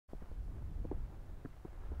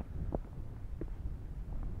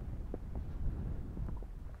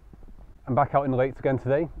I'm back out in the lakes again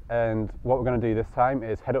today, and what we're going to do this time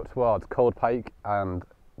is head up towards Cold Pike and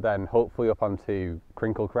then hopefully up onto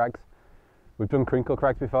Crinkle Crags. We've done Crinkle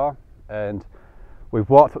Crags before and we've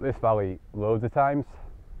walked up this valley loads of times.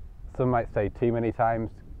 Some might say too many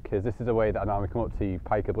times, because this is a way that I normally come up to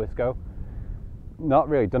Pike O Blisco. Not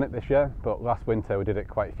really done it this year, but last winter we did it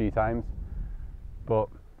quite a few times. But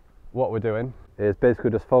what we're doing is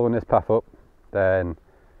basically just following this path up, then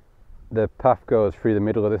the path goes through the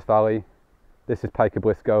middle of this valley. This is Pike O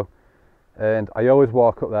Blisco, and I always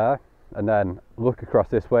walk up there and then look across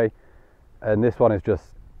this way, and this one is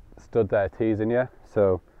just stood there teasing you.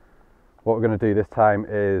 So what we're going to do this time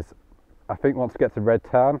is, I think once we get to Red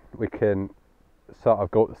Tarn we can sort of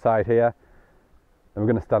go up the side here, and we're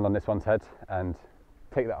going to stand on this one's head and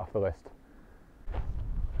take that off the list.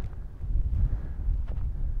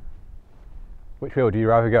 Which way would you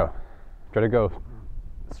rather go? Do you want to go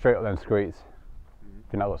straight up them screeds? Do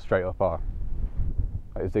you not look straight up, or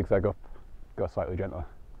like zigzag up, go slightly gentler?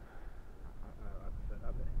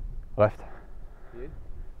 Left? You?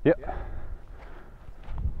 Yep. Yeah.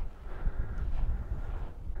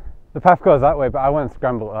 The path goes that way, but I want to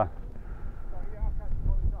scramble there.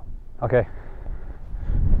 Okay.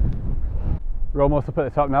 We're almost up at the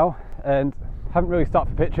top now, and haven't really stopped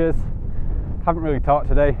for pictures, haven't really talked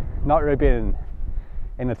today, not really been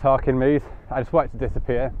in the talking mood. I just wanted to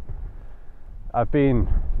disappear. I've been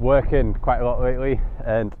working quite a lot lately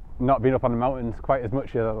and not been up on the mountains quite as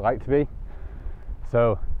much as I'd like to be.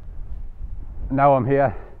 So now I'm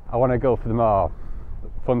here, I want to go for the more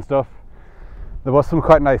fun stuff. There was some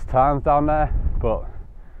quite nice tarns down there, but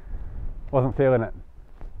wasn't feeling it.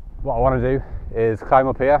 What I want to do is climb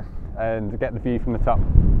up here and get the view from the top.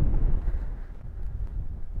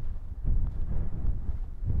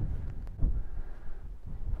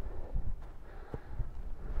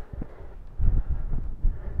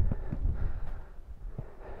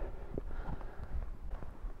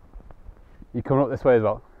 You coming up this way as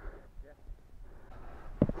well? Yeah.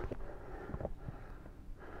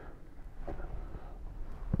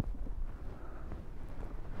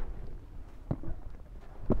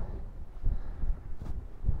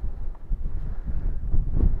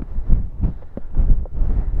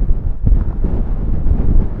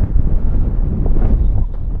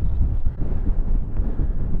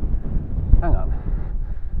 Hang on.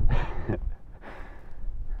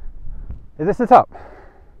 Is this the top?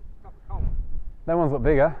 Them ones look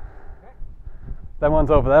bigger. Okay. Them ones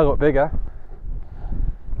over there look bigger.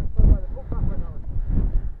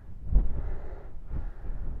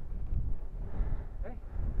 Okay.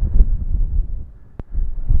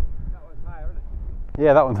 That one's higher, isn't it?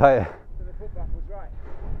 Yeah, that one's higher. So the footpath was right?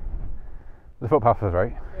 The footpath was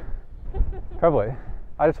right? Yeah. Probably.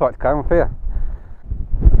 I just like to climb up here.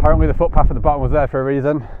 Apparently the footpath at the bottom was there for a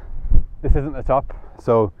reason. This isn't the top,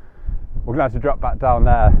 so we're going to have to drop back down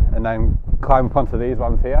there and then climb up onto these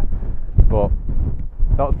ones here. But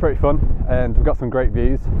that was pretty fun, and we've got some great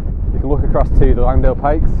views. You can look across to the Langdale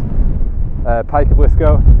Pikes, Pike O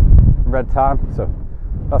Blisco, and Red Tarn. So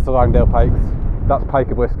that's the Langdale Pikes, that's Pike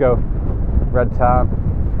O Blisco, Red Tarn.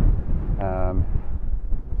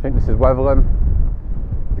 I think this is Weatherland,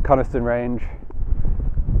 the Coniston Range,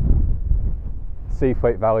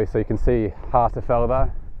 Seafleet Valley, so you can see Harterfell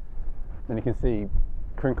there. Then you can see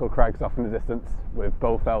Crinkle Crags off in the distance with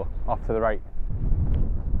Bowfell off to the right.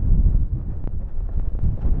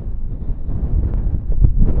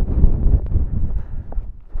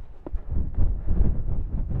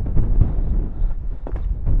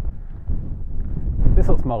 This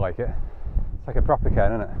looks more like it. It's like a proper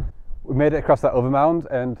cairn, isn't it? We made it across that other mound,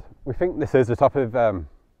 and we think this is the top of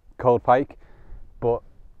Cold Pike, but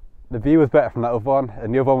the view was better from that other one,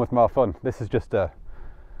 and the other one was more fun. This is just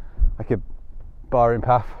like a boring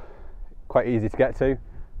path, quite easy to get to,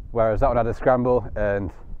 whereas that one had a scramble,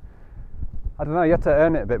 and I don't know, you had to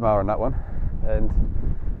earn it a bit more on that one, and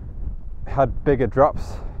had bigger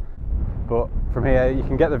drops. But from here you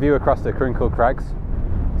can get the view across the Crinkle Crags,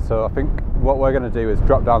 so I think what we're going to do is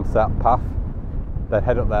drop down to that path, then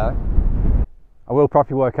head up there. I will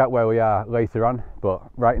probably work out where we are later on, but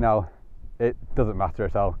right now it doesn't matter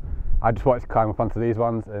at all. I just wanted to climb up onto these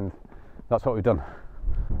ones, and that's what we've done.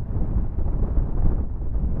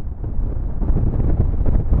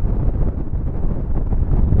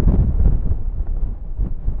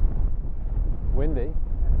 Windy.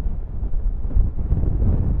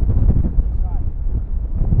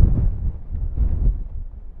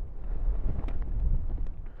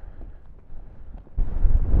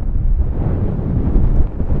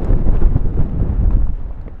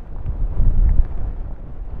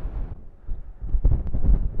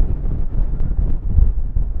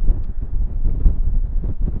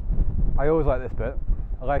 I always like this bit.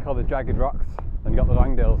 I like all the jagged rocks, and you got the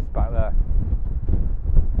Langdales back there.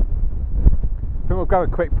 I think we'll grab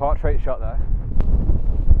a quick portrait shot there.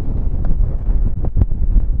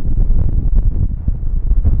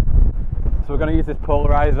 So we're going to use this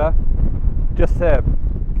polarizer just to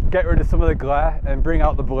get rid of some of the glare and bring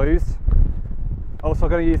out the blues. Also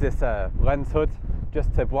going to use this lens hood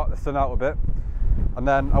just to block the sun out a bit. And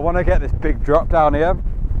then I want to get this big drop down here.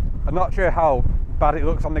 I'm not sure how bad it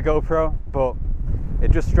looks on the GoPro, but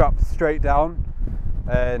it just drops straight down,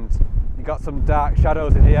 and you got some dark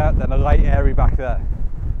shadows in here, then a light area back there.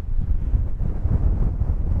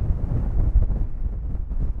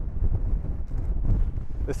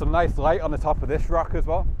 There's some nice light on the top of this rock as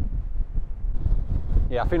well.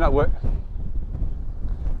 Yeah, I think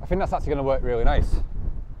that's actually going to work really nice.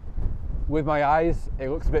 With my eyes, it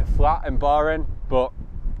looks a bit flat and boring, but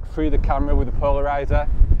through the camera with the polarizer,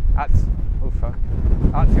 actually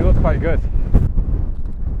looks quite good.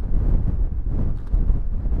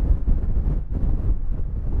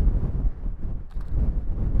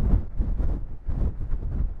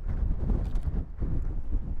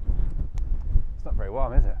 It's not very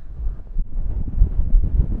warm, is it?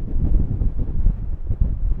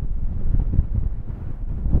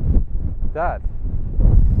 Dad,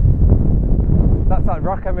 that's that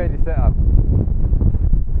rock I made you sit on.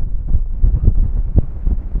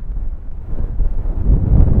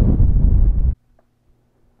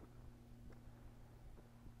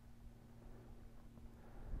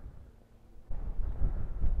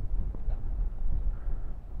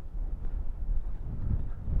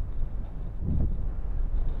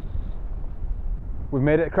 We've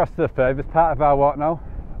made it across to the furthest part of our walk now,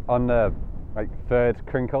 on the third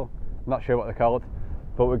crinkle. I'm not sure what they're called,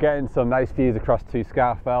 but we're getting some nice views across to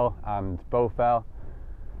Scarf Fell and Bow Fell,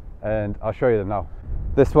 and I'll show you them now.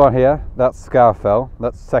 This one here, that's Scarf Fell,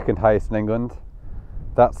 that's second highest in England.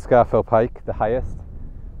 That's Scarf Fell Pike, the highest.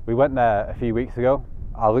 We went there a few weeks ago.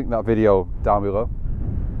 I'll link that video down below.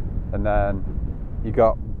 And then you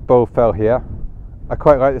got Bow Fell here. I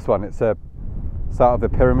quite like this one. It's a sort of a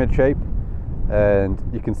pyramid shape, and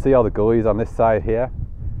you can see all the gullies on this side here.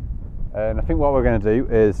 And I think what we're going to do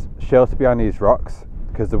is shelter behind these rocks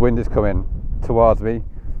because the wind is coming towards me.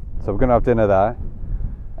 So we're going to have dinner there,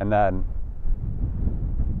 and then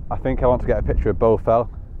I think I want to get a picture of Bow Fell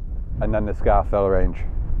and then the Scarf Fell range.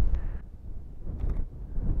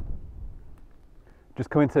 Just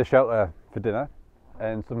coming to the shelter for dinner,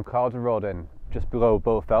 and some clouds are rolled in just below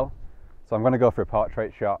Bow Fell. So I'm going to go for a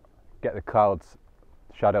portrait shot, get the clouds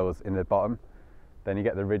shadows in the bottom, then you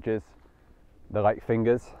get the ridges, the light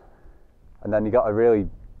fingers, and then you got a really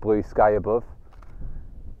blue sky above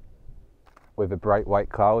with a bright white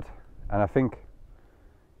cloud, and I think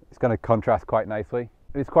it's going to contrast quite nicely.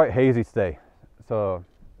 It's quite hazy today, so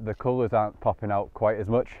the colours aren't popping out quite as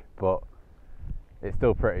much, but it's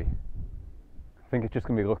still pretty. I think it's just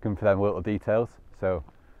going to be looking for them little details, so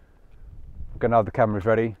I'm going to have the cameras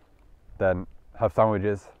ready, then have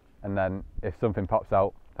sandwiches, and then if something pops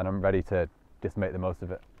out, then I'm ready to just make the most of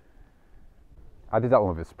it. I did that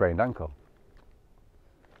one with a sprained ankle.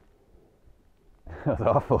 That's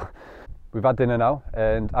awful. We've had dinner now,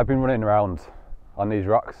 and I've been running around on these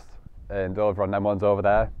rocks and over on them ones over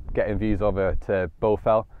there, getting views over to Bow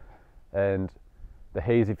Fell and the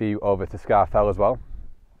hazy view over to Scarf Fell as well.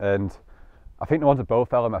 And I think the ones at Bow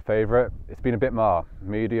Fell are my favourite. It's been a bit more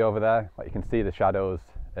moody over there, like you can see the shadows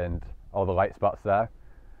and all the light spots there.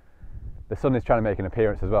 The sun is trying to make an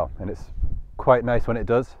appearance as well, and it's quite nice when it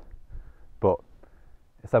does, but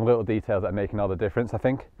it's some little details that are making all the difference, I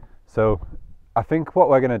think. So I think what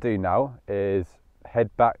we're going to do now is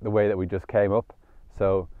head back the way that we just came up.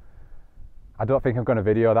 So I don't think I'm going to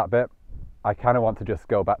video that bit. I kind of want to just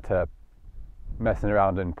go back to messing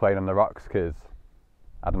around and playing on the rocks because,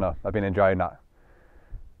 I don't know, I've been enjoying that.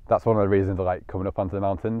 That's one of the reasons I like coming up onto the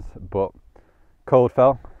mountains. But Cold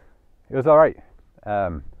Fell, it was alright.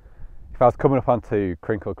 If I was coming up onto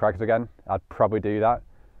Crinkle Crags again, I'd probably do that.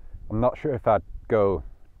 I'm not sure if I'd go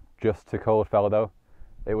just to Cold Fell though.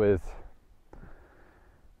 There was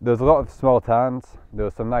a lot of small tarns, there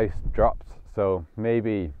was some nice drops, so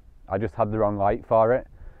maybe I just had the wrong light for it.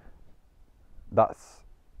 That's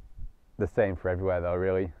the same for everywhere though,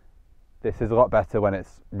 really. This is a lot better when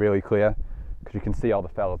it's really clear, because you can see all the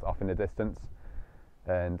fells off in the distance,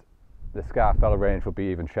 and the Scarf Fell range will be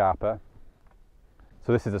even sharper.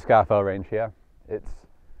 So this is the Scarf Fell range here. It's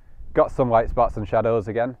got some light spots and shadows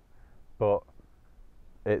again, but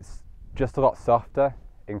it's just a lot softer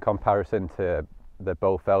in comparison to the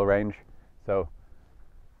Bow Fell range. So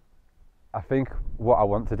I think what I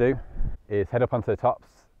want to do is head up onto the tops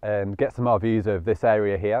and get some more views of this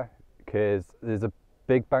area here, because there's a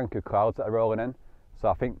big bank of clouds that are rolling in, so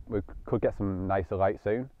I think we could get some nicer light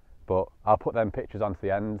soon, but I'll put them pictures onto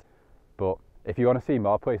the end. But if you want to see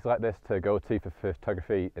more places like this to go to for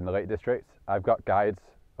photography in the Lake District, I've got guides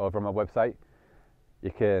over on my website.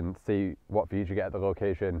 You can see what views you get at the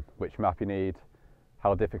location, which map you need,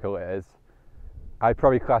 how difficult it is. I'd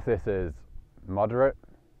probably class this as moderate.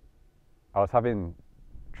 I was having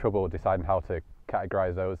trouble deciding how to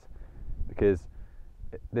categorise those because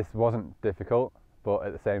this wasn't difficult, but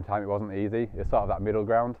at the same time it wasn't easy. It's sort of that middle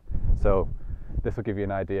ground. So this will give you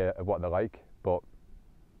an idea of what they're like, but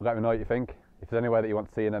let me know what you think. If there's anywhere that you want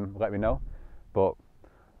to see them, let me know. But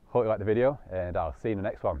hope you like the video, and I'll see you in the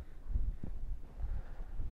next one.